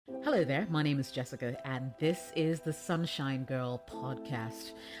Hello there, my name is Jessica, and this is the Sunshine Girl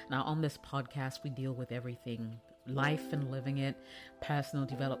podcast. Now, on this podcast, we deal with everything life and living it, personal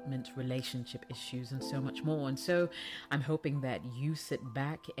development, relationship issues, and so much more. And so, I'm hoping that you sit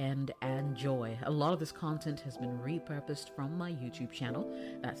back and enjoy. A lot of this content has been repurposed from my YouTube channel.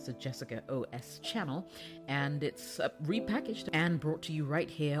 That's the Jessica OS channel, and it's repackaged and brought to you right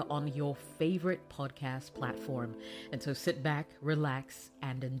here on your favorite podcast platform. And so, sit back, relax,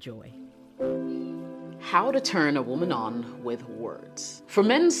 and enjoy. How to turn a woman on with words. For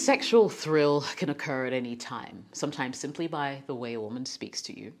men, sexual thrill can occur at any time, sometimes simply by the way a woman speaks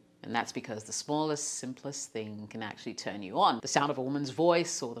to you. And that's because the smallest, simplest thing can actually turn you on. The sound of a woman's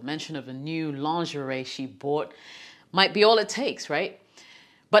voice or the mention of a new lingerie she bought might be all it takes, right?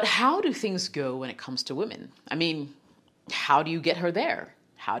 But how do things go when it comes to women? I mean, how do you get her there?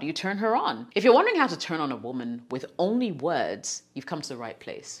 How do you turn her on? If you're wondering how to turn on a woman with only words, you've come to the right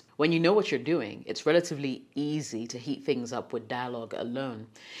place. When you know what you're doing, it's relatively easy to heat things up with dialogue alone.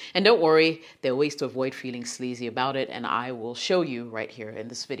 And don't worry, there are ways to avoid feeling sleazy about it, and I will show you right here in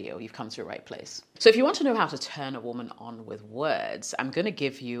this video. You've come to the right place. So if you want to know how to turn a woman on with words, I'm going to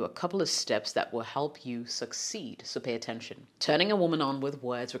give you a couple of steps that will help you succeed, so pay attention. Turning a woman on with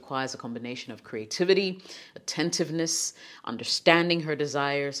words requires a combination of creativity, attentiveness, understanding her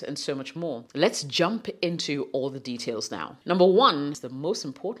desires, and so much more. Let's jump into all the details now. Number one, the most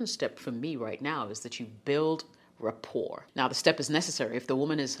important step for me right now is that you build rapport. Now, the step is necessary if the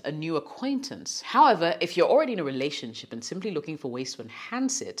woman is a new acquaintance. However, if you're already in a relationship and simply looking for ways to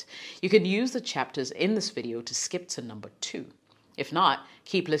enhance it, you can use the chapters in this video to skip to number 2. If not,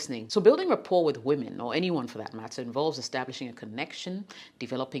 keep listening. So building rapport with women, or anyone for that matter, involves establishing a connection,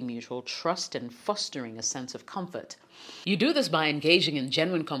 developing mutual trust, and fostering a sense of comfort. You do this by engaging in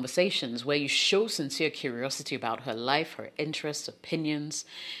genuine conversations where you show sincere curiosity about her life, her interests, opinions,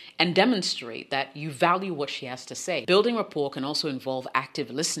 and demonstrate that you value what she has to say. Building rapport can also involve active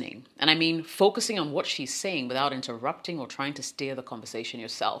listening, and I mean focusing on what she's saying without interrupting or trying to steer the conversation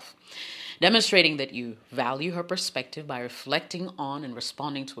yourself. Demonstrating that you value her perspective by reflecting on and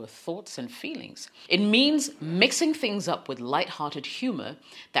responding to her thoughts and feelings. It means mixing things up with lighthearted humor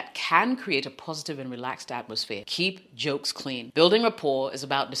that can create a positive and relaxed atmosphere. Keep jokes clean. Building rapport is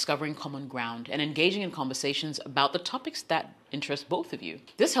about discovering common ground and engaging in conversations about the topics that interest both of you.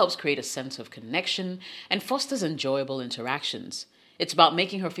 This helps create a sense of connection and fosters enjoyable interactions. It's about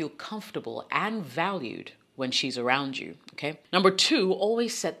making her feel comfortable and valued when she's around you, okay? Number 2,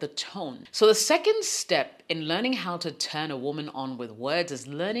 always set the tone. So the second step in learning how to turn a woman on with words is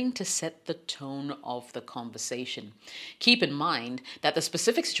learning to set the tone of the conversation. Keep in mind that the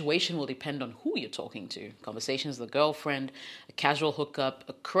specific situation will depend on who you're talking to. Conversations with a girlfriend, a casual hookup,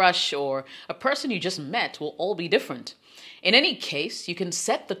 a crush, or a person you just met will all be different. In any case, you can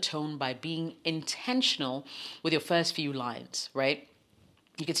set the tone by being intentional with your first few lines, right?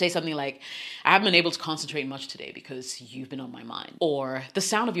 You could say something like, I haven't been able to concentrate much today because you've been on my mind. Or, the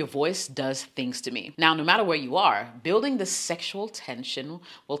sound of your voice does things to me. Now, no matter where you are, building this sexual tension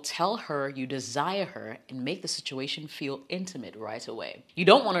will tell her you desire her and make the situation feel intimate right away. You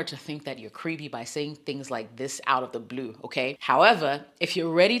don't want her to think that you're creepy by saying things like this out of the blue, okay? However, if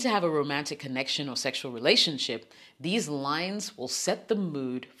you're ready to have a romantic connection or sexual relationship, these lines will set the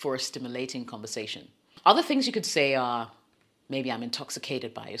mood for a stimulating conversation. Other things you could say are, maybe I'm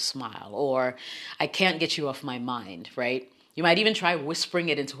intoxicated by your smile, or I can't get you off my mind, right? You might even try whispering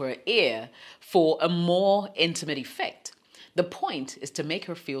it into her ear for a more intimate effect. The point is to make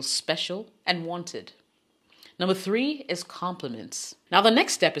her feel special and wanted. Number 3 is compliments. Now, the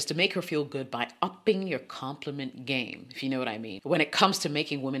next step is to make her feel good by upping your compliment game, if you know what I mean. When it comes to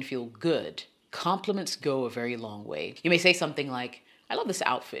making women feel good, compliments go a very long way. You may say something like, I love this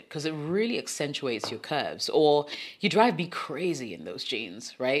outfit because it really accentuates your curves. Or, you drive me crazy in those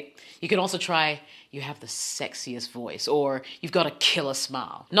jeans, right? You can also try, you have the sexiest voice, or you've got a killer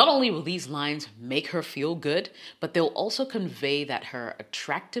smile. Not only will these lines make her feel good, but they'll also convey that her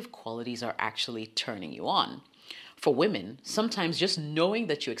attractive qualities are actually turning you on. For women, sometimes just knowing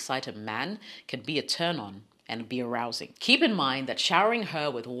that you excite a man can be a turn on and be arousing. Keep in mind that showering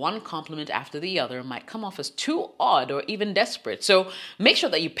her with one compliment after the other might come off as too odd or even desperate. So make sure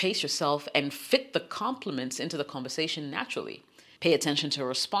that you pace yourself and fit the compliments into the conversation naturally. Pay attention to her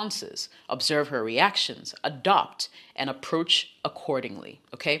responses, observe her reactions, adopt, and approach accordingly,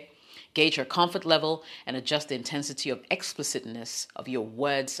 okay? Gauge her comfort level and adjust the intensity of explicitness of your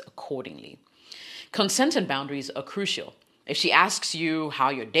words accordingly. Consent and boundaries are crucial. If she asks you how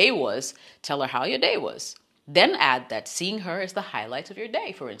your day was, tell her how your day was. Then add that seeing her is the highlight of your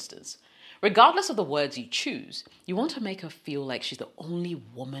day, for instance. Regardless of the words you choose, you want to make her feel like she's the only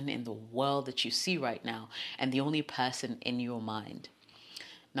woman in the world that you see right now and the only person in your mind.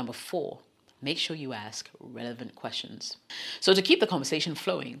 Number 4, make sure you ask relevant questions. So to keep the conversation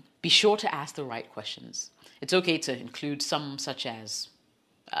flowing, be sure to ask the right questions. It's okay to include some such as,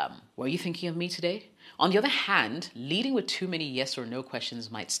 were you thinking of me today? On the other hand, leading with too many yes or no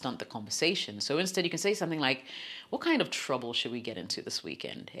questions might stunt the conversation. So instead, you can say something like, what kind of trouble should we get into this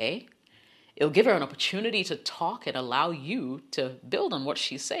weekend, eh? It'll give her an opportunity to talk and allow you to build on what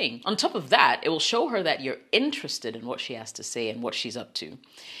she's saying. On top of that, it will show her that you're interested in what she has to say and what she's up to.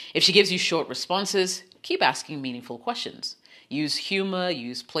 If she gives you short responses, keep asking meaningful questions. Use humor,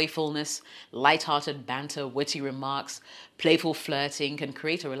 use playfulness, lighthearted banter, witty remarks. Playful flirting can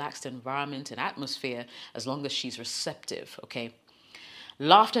create a relaxed environment and atmosphere as long as she's receptive, okay?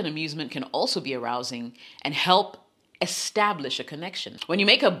 Laughter and amusement can also be arousing and help establish a connection. When you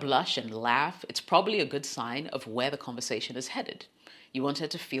make her blush and laugh, it's probably a good sign of where the conversation is headed. You want her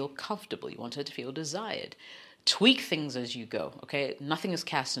to feel comfortable. You want her to feel desired. Tweak things as you go, okay? Nothing is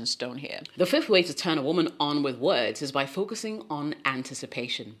cast in stone here. The 5th way to turn a woman on with words is by focusing on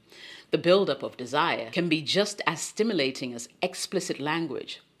anticipation. The buildup of desire can be just as stimulating as explicit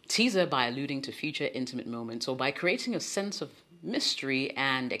language. Tease her by alluding to future intimate moments or by creating a sense of mystery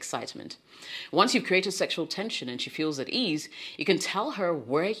and excitement. Once you've created sexual tension and she feels at ease, you can tell her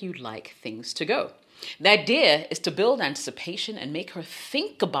where you'd like things to go. The idea is to build anticipation and make her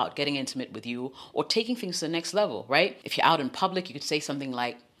think about getting intimate with you or taking things to the next level, right? If you're out in public, you could say something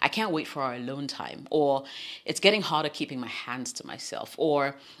like, I can't wait for our alone time, or it's getting harder keeping my hands to myself,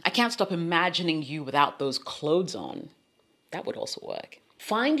 or I can't stop imagining you without those clothes on. That would also work.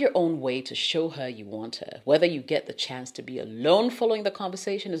 Find your own way to show her you want her. Whether you get the chance to be alone following the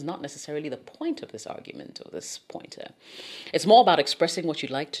conversation is not necessarily the point of this argument or this pointer. It's more about expressing what you'd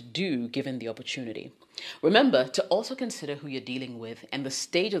like to do given the opportunity. Remember to also consider who you're dealing with and the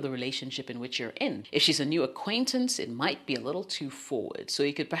stage of the relationship in which you're in. If she's a new acquaintance, it might be a little too forward, so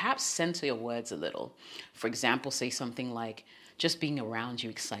you could perhaps censor your words a little. For example, say something like, just being around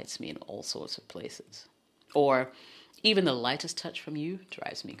you excites me in all sorts of places. Or, even the lightest touch from you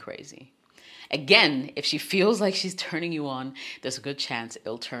drives me crazy. Again, if she feels like she's turning you on, there's a good chance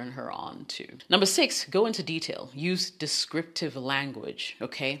it'll turn her on too. Number 6, go into detail. Use descriptive language,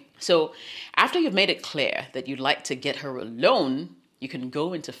 okay? So after you've made it clear that you'd like to get her alone, you can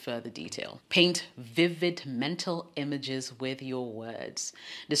go into further detail. Paint vivid mental images with your words.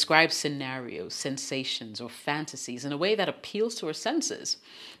 Describe scenarios, sensations, or fantasies in a way that appeals to her senses.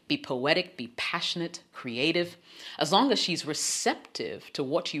 Be poetic, be passionate, creative. As long as she's receptive to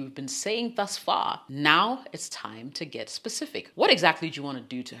what you've been saying thus far, now it's time to get specific. What exactly do you want to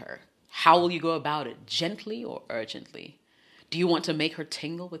do to her? How will you go about it? Gently or urgently? Do you want to make her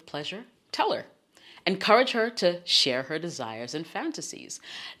tingle with pleasure? Tell her. Encourage her to share her desires and fantasies.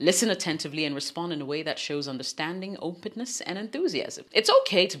 Listen attentively and respond in a way that shows understanding, openness, and enthusiasm. It's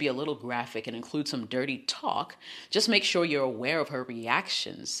okay to be a little graphic and include some dirty talk. Just make sure you're aware of her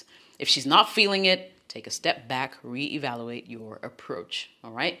reactions. If she's not feeling it, take a step back, reevaluate your approach. All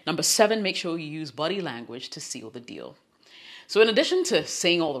right? Number 7, make sure you use body language to seal the deal. So in addition to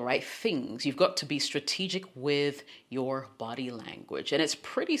saying all the right things, you've got to be strategic with your body language. And it's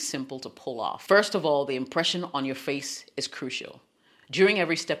pretty simple to pull off. First of all, the impression on your face is crucial. During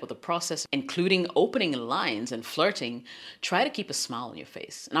every step of the process, including opening lines and flirting, try to keep a smile on your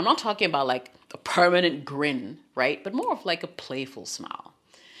face. And I'm not talking about like a permanent grin, right? But more of like a playful smile.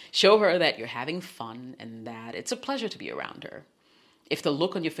 Show her that you're having fun and that it's a pleasure to be around her. If the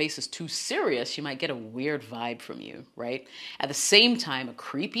look on your face is too serious, she might get a weird vibe from you, right? At the same time, a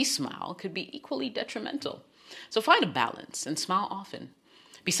creepy smile could be equally detrimental. So find a balance and smile often.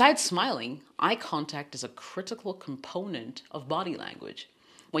 Besides smiling, eye contact is a critical component of body language.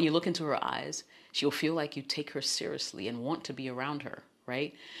 When you look into her eyes, she'll feel like you take her seriously and want to be around her,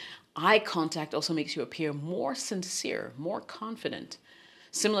 right? Eye contact also makes you appear more sincere, more confident.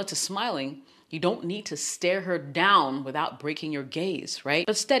 Similar to smiling, you don't need to stare her down without breaking your gaze, right?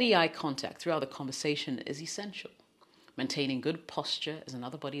 But steady eye contact throughout the conversation is essential. Maintaining good posture is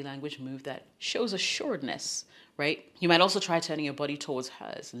another body language move that shows assuredness, right? You might also try turning your body towards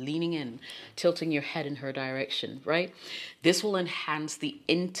hers, leaning in, tilting your head in her direction, right? This will enhance the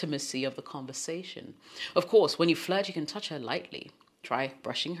intimacy of the conversation. Of course, when you flirt, you can touch her lightly. Try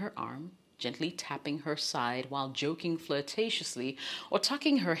brushing her arm, gently tapping her side while joking flirtatiously or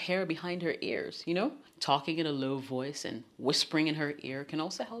tucking her hair behind her ears, Talking in a low voice and whispering in her ear can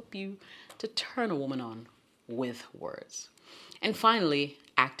also help you to turn a woman on with words. And finally,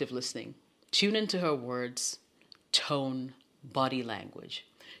 active listening. Tune into her words, tone, body language.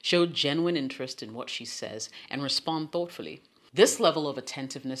 show genuine interest in what she says, and respond thoughtfully. This level of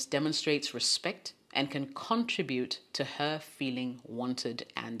attentiveness demonstrates respect and can contribute to her feeling wanted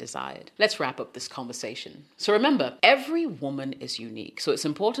and desired. Let's wrap up this conversation. So remember, every woman is unique, so it's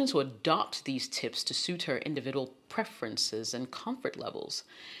important to adopt these tips to suit her individual preferences and comfort levels.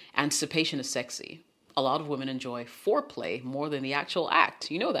 Anticipation is sexy. A lot of women enjoy foreplay more than the actual act.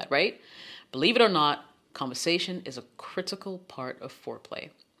 You know that, right? Believe it or not, conversation is a critical part of foreplay.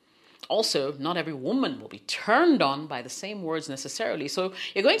 Also, not every woman will be turned on by the same words necessarily, so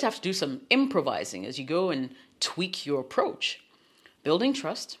you're going to have to do some improvising as you go and tweak your approach. Building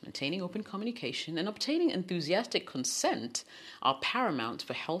trust, maintaining open communication, and obtaining enthusiastic consent are paramount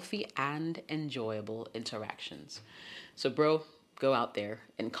for healthy and enjoyable interactions. So bro, go out there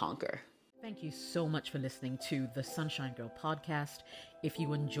and conquer. Thank you so much for listening to the Sunshine Girl podcast. If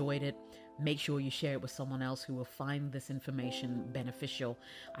you enjoyed it, make sure you share it with someone else who will find this information beneficial.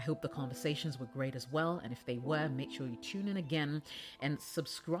 I hope the conversations were great as well. And if they were, make sure you tune in again and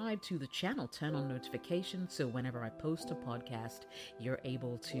subscribe to the channel. Turn on notifications so whenever I post a podcast, you're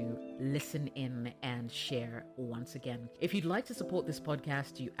able to listen in and share once again. If you'd like to support this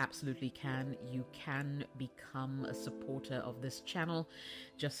podcast, you absolutely can. You can become a supporter of this channel.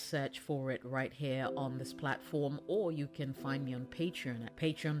 Just search for it right here on this platform, or you can find me on Patreon at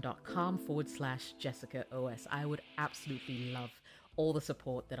patreon.com/Jessica OS. I would absolutely love all the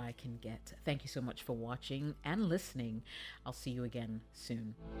support that I can get. Thank you so much for watching and listening. I'll see you again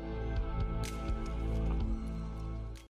soon.